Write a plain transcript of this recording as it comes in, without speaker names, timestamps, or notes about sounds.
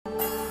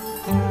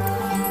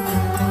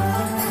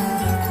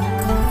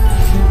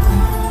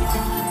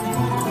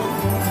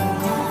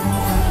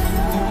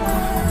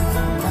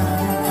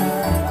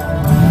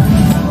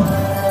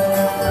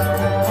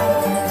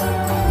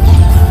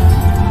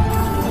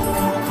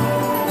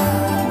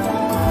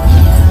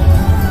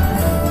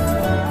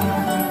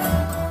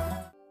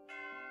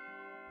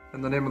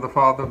the name of the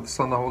Father, the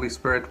Son, the Holy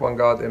Spirit, one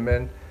God,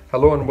 Amen.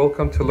 Hello and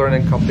welcome to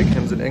Learning Coptic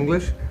Hymns in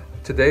English.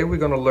 Today we're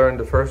going to learn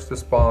the first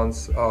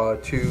response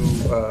to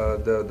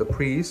the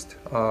priest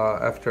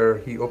after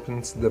he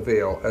opens the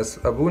veil. As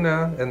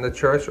Abuna in the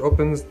church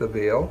opens the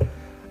veil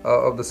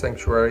of the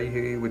sanctuary,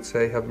 he would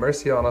say, "Have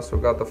mercy on us, O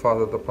God the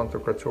Father, the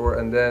pantocrator,"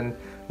 and then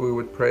we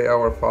would pray,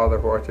 "Our Father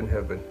who art in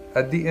heaven."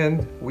 At the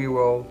end, we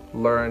will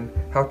learn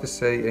how to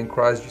say, "In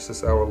Christ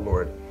Jesus our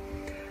Lord."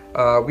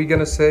 We're going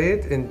to say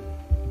it in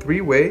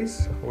three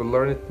ways. We'll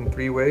learn it in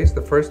three ways.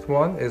 The first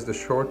one is the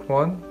short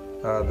one,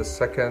 the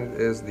second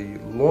is the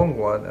long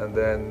one, and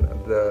then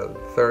the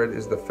third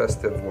is the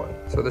festive one.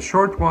 So the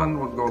short one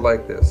would go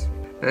like this: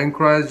 "In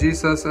Christ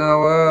Jesus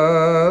our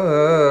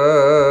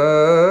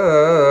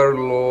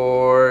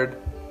Lord.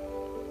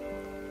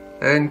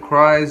 In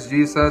Christ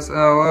Jesus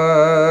our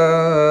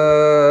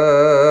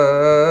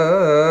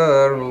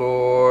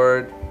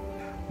Lord."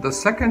 The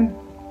second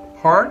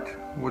part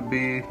would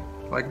be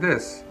like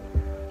this: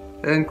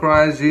 "In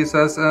Christ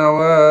Jesus our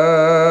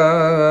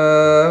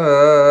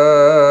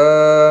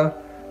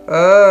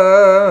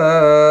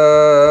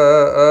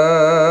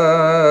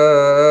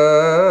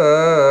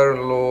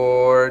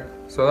Lord."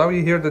 So now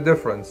you hear the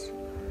difference.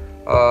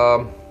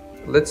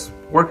 Let's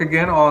work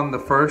again on the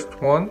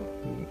first one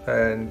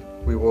and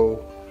we will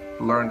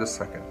learn the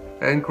second.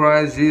 "In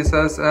Christ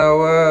Jesus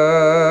our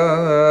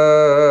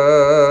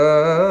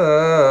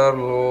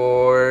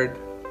Lord."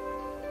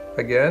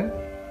 Again.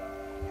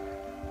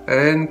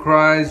 "In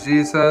Christ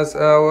Jesus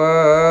our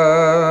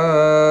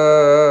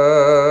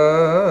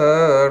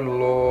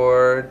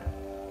Lord."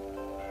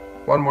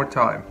 One more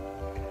time.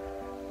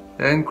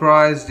 "In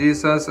Christ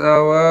Jesus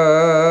our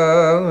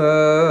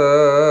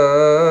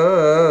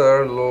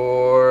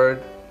Lord."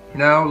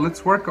 Now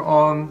let's work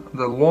on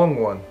the long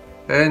one.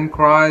 "In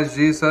Christ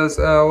Jesus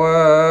our,"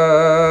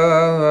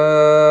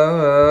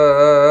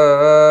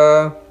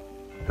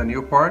 the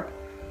new part,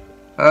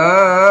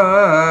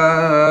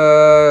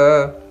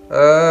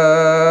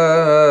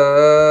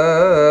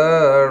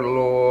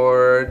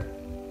 Lord.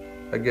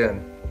 Again.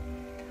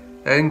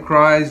 "In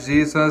Christ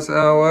Jesus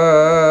our,"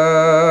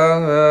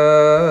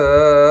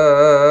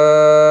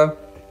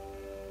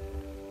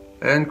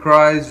 "In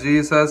Christ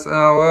Jesus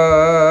our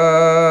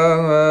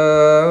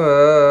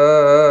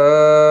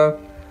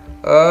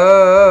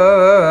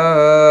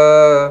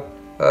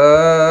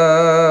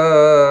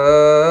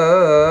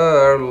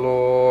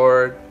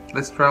Lord."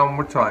 Let's try one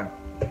more time.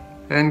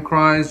 "In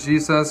Christ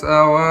Jesus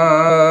our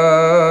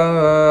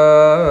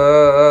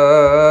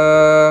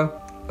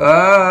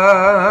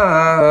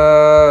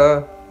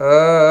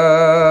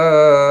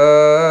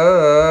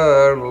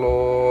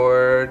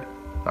Lord."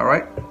 All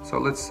right, so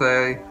let's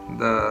say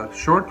the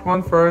short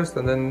one first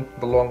and then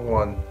the long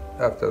one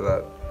after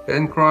that.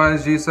 "In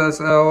Christ Jesus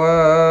our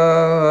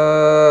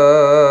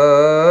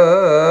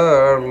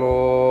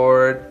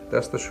Lord."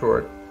 That's the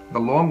short. The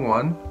long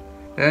one: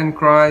 "In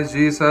Christ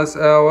Jesus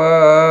our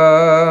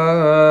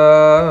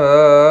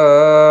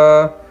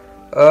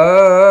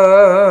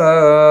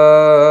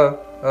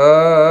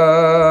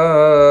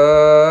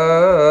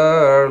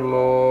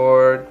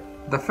Lord."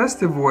 The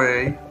festive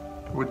way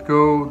would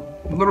go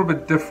a little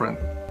bit different.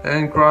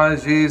 "In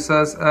Christ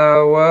Jesus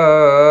our,"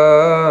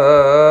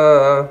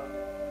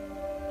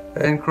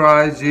 "In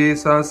Christ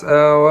Jesus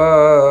our,"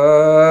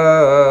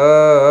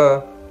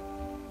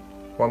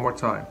 one more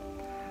time.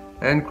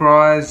 "In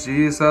Christ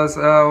Jesus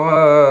our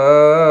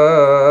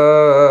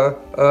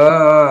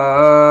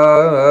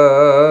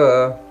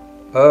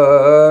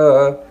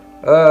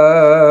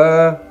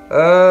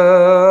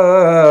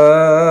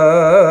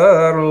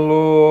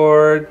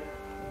Lord."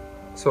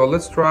 So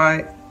let's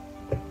try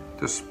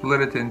to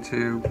split it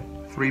into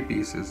three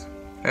pieces.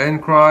 "In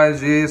Christ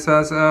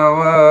Jesus our,"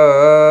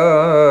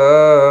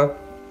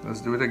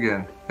 let's do it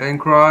again. "In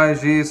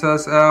Christ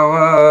Jesus our,"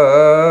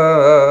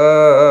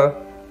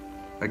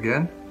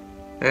 again.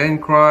 "In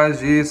Christ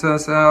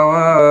Jesus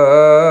our,"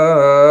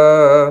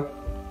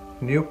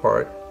 new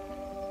part,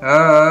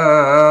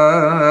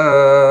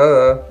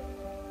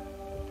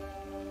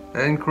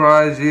 "In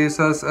Christ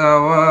Jesus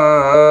our,"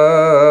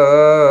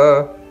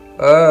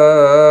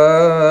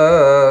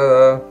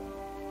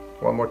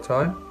 one more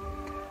time.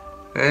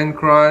 "In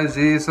Christ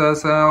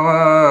Jesus our,"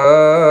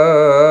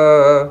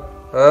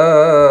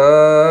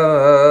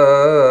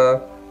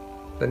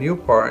 the new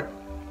part,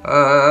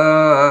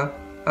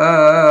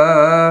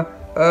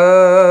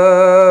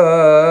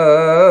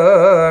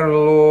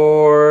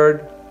 Lord.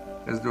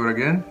 Let's do it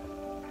again.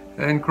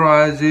 "In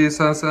Christ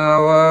Jesus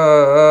our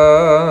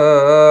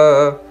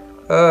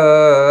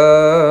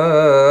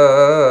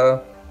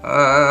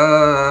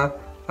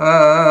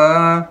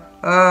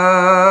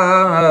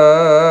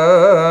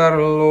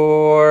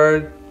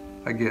Lord."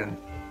 Again.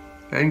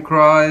 "In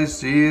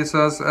Christ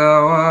Jesus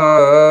our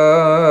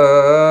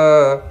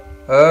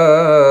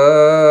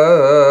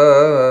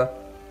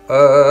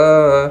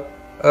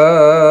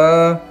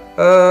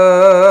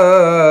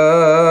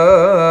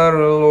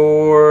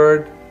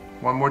Lord."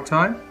 One more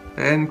time.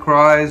 "In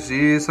Christ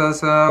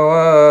Jesus our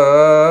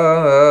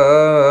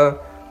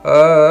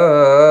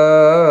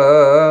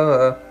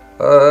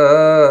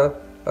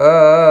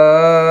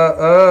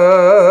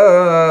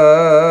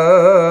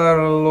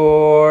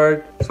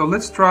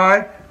let's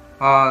try.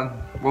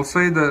 We'll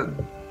say the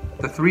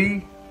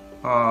three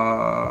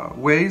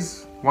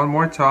ways one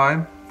more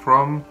time,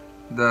 from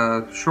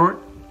the short,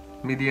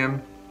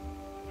 medium,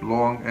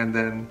 long, and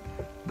then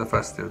the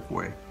festive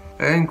way.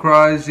 In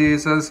Christ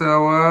Jesus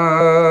our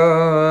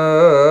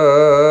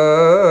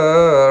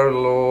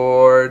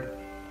Lord.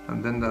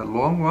 And then the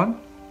long one.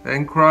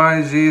 In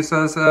Christ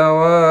Jesus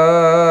our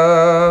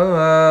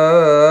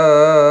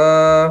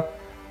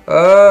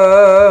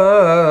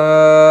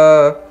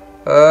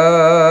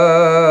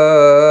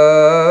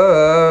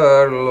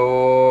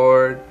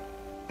Lord.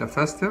 The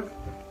festive.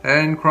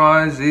 In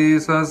Christ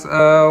Jesus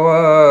our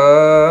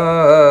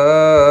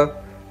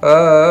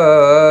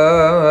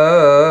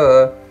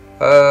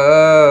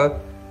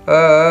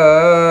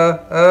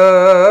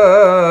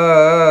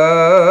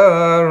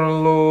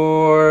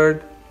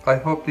Lord. I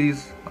hope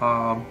these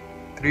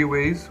three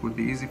ways would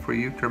be easy for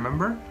you to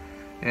remember,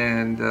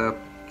 and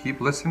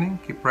keep listening,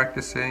 keep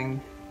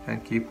practicing,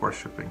 and keep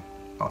worshiping.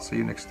 I'll see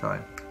you next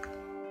time.